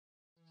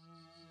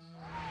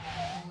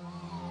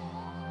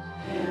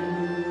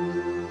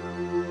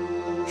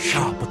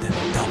sharper than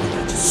a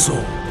double-edged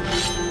sword.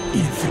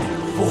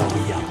 Infinite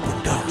Warrior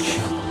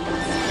Production.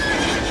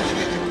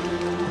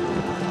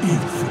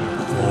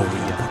 Infinite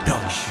Warrior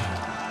Production.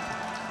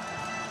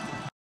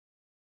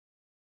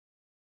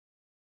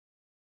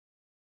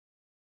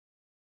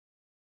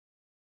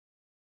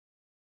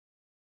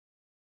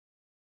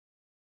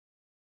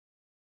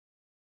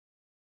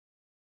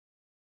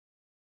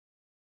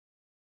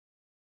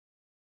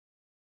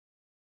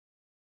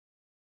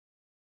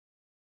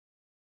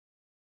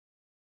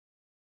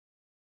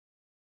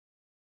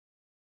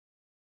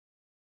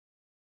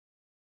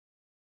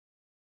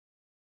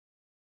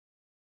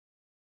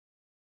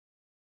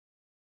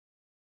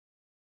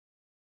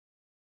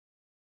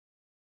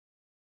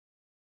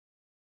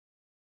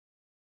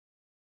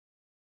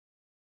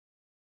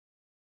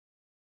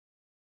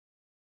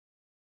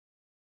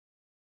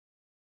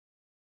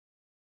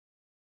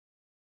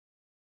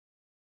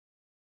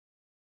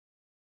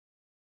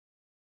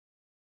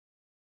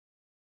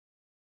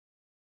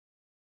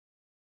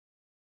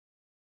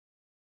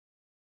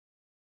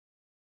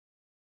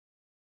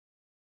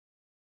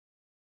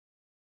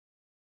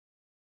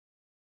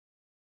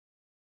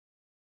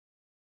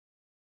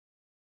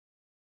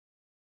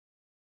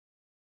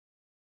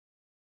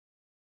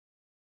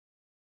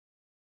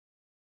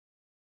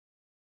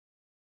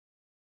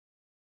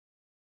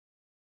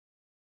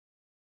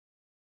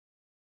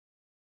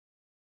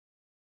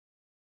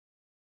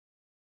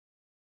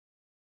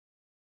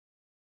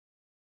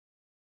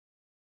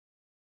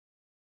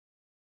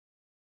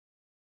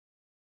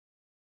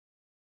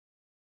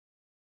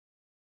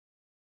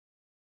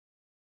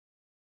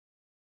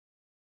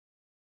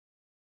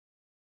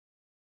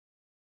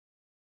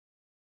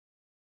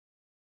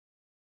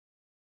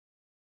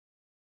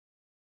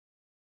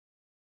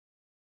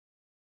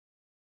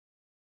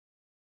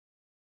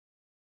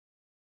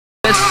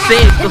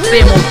 Say the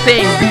same old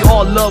thing, we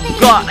all love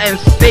God and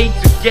stay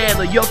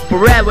together. You're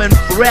forever and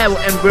forever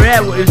and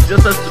forever, it's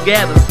just us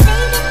together.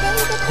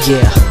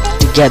 Yeah,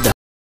 together.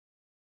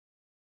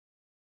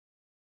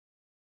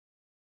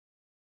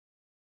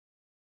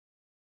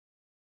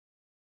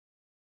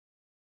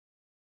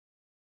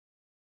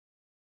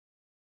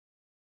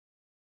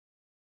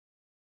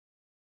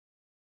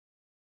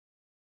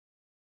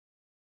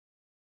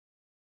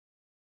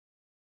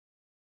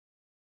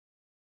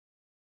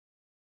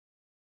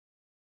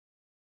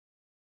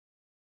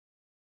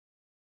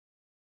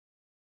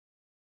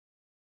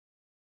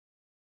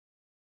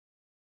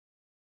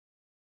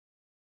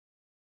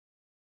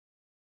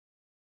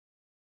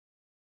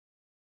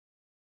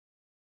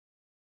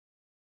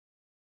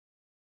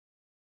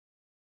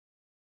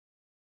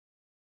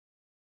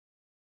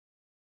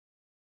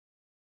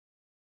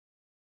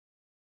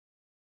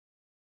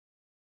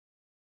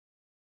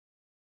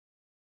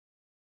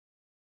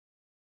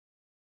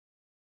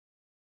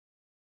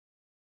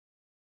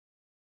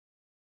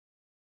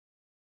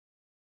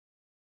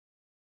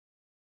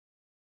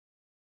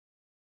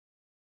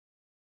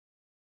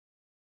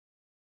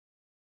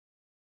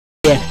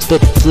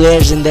 Spit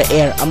flares in the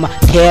air, I'ma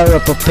tear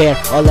up a pair.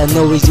 All I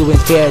know is you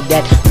ain't fair,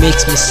 that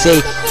makes me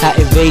say I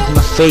evade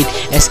my fate,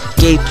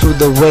 escape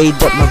through the way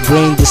that my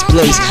brain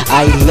displays.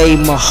 I lay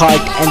my heart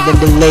and then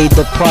delay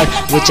the part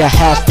which I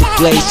have to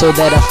play, so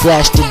that I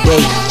flash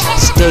today.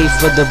 Stay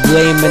for the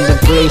blame and then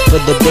pray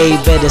for the day.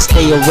 Better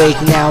stay awake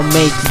now,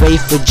 make way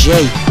for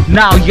Jay.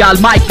 Now y'all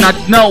might not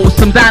know,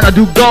 sometimes I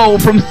do go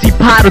from steep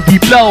high to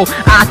deep low.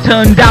 I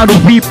turn down to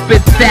weep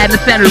with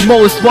sadness and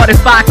remorse. What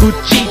if I could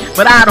cheat,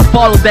 but I don't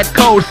follow that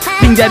course?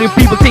 Think that if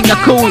people think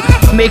I'm cool,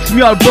 makes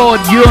me all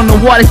bored. You don't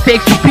know what it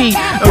takes to be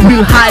a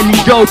real highly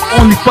dope.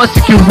 Only first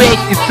you can rate,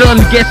 it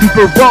certainly gets me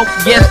provoked.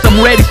 Yes, I'm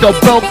ready, so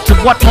broke. So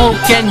what more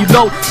can you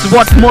load? So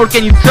what more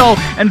can you tow?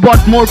 And what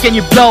more can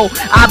you blow?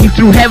 I've been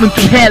through heaven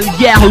to hell,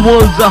 yeah, whole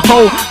world's a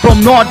whole.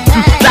 From north to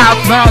south,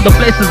 none of the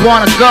places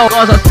wanna go.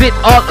 Cause I sit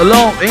all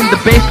alone in the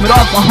basement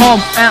of my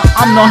home, and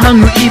I'm not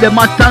hungry either,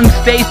 my tongue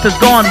taste is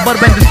gone. But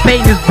when this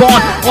pain is born,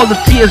 all the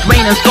tears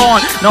rain is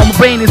gone. Now my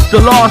brain is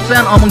still lost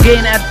and I'm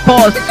again at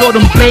pause. So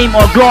don't blame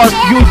or gloss,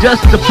 you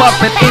just a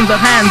puppet in the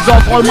hands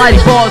of almighty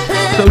boss.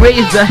 So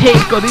raise the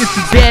hate, cause this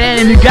is dead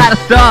end and you gotta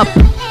stop.